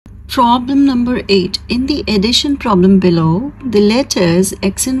Problem number 8. In the addition problem below, the letters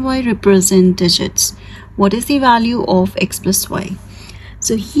x and y represent digits. What is the value of x plus y?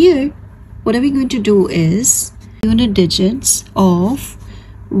 So here, what are we going to do is unit digits of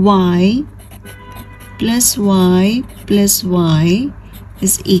y plus y plus y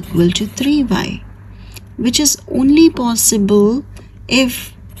is equal to 3y, which is only possible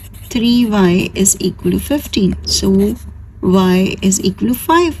if 3y is equal to 15. So y is equal to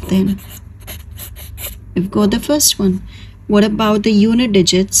 5 then. We've got the first one. What about the unit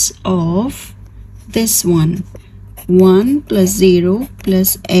digits of this one? 1 plus 0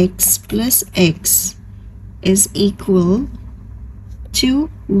 plus x is equal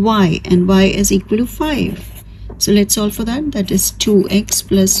to y, and y is equal to 5. So let's solve for that. That is 2x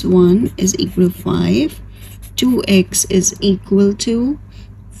plus 1 is equal to 5. 2x is equal to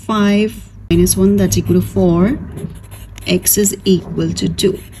 5 minus 1, that's equal to 4. X is equal to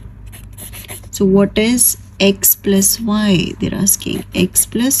 2. So what is x plus y? They're asking. X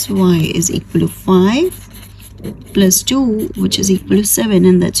plus y is equal to 5 plus 2, which is equal to 7,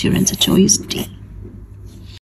 and that's your answer, choice D.